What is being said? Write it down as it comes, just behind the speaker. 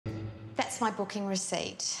That's my booking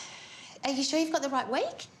receipt. Are you sure you've got the right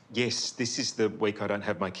week? Yes, this is the week I don't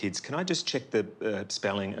have my kids. Can I just check the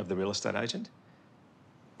spelling of the real estate agent?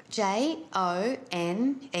 Jones.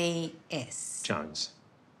 Jones.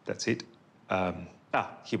 That's it.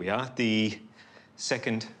 Here we are. The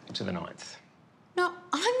 2nd to the 9th. No,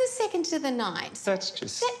 I'm the 2nd to the 9th. That's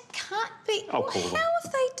just... That can't be... I'll call them. How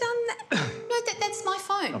have they done that? No, that's my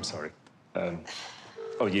phone. I'm sorry.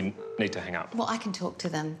 Oh, you need to hang up. Well, I can talk to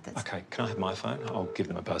them. OK, can I have my phone? I'll give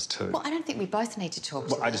them a buzz too. Well, I don't think we both need to talk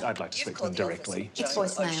to them. I'd like to speak to them directly. It's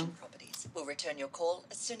voicemail. We'll return your call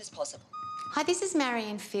as soon as possible. Hi, this is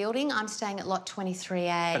Marion Fielding. I'm staying at lot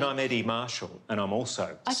 23A. And I'm Eddy Marshall, and I'm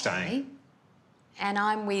also staying. And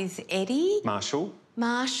I'm with Eddy. Marshall,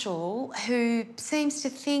 who seems to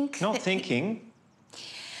think Not thinking.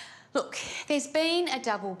 Look, there's been a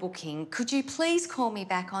double booking. Could you please call me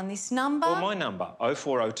back on this number? Well, my number,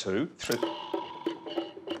 0402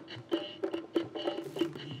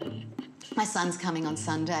 My son's coming on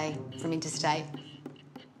Sunday from interstate.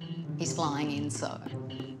 He's flying in, so...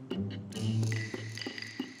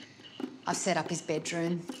 I've set up his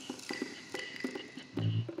bedroom.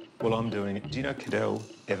 Well, I'm doing it. Do you know Cadell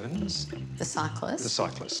Evans? The cyclist? The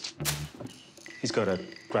cyclist. He's got a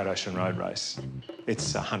Great Ocean Road race.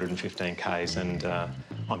 It's 115 Ks and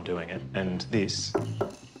I'm doing it. And this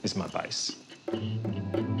is my base.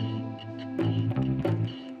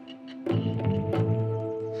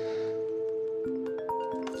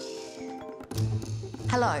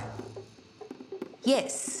 Hello.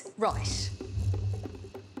 Yes, right.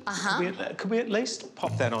 Uh-huh. Could we at least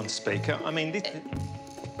pop that on speaker? I mean, this...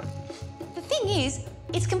 The thing is,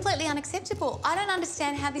 it's completely unacceptable. I don't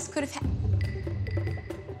understand how this could have happened.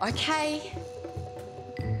 OK.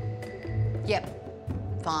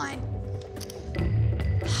 Yep, fine.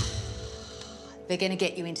 They're going to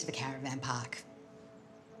get you into the caravan park.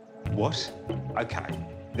 What? OK.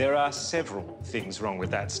 There are several things wrong with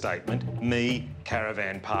that statement. Me,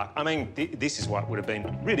 caravan park. I mean, this is why it would have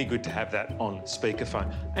been really good to have that on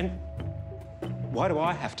speakerphone. And why do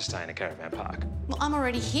I have to stay in a caravan park? Well, I'm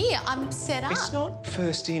already here. I'm set up. It's not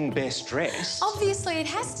first in, best dressed. Obviously, it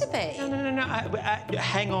has to be. No.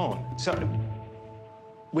 Hang on. So,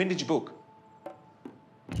 when did you book?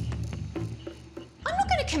 I'm not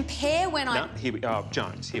going to compare when I... No, here we are. Oh,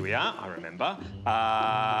 Jones, here we are. I remember.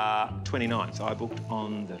 29th. I booked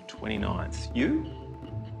on the 29th. You?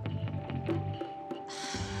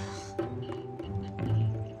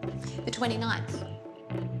 The 29th.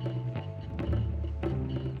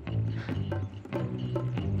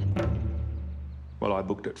 Well, I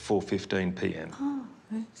booked at 4:15 p.m. Oh,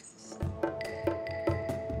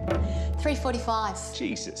 3:45.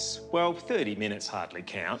 Jesus. Well, 30 minutes hardly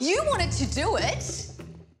counts. You wanted to do it.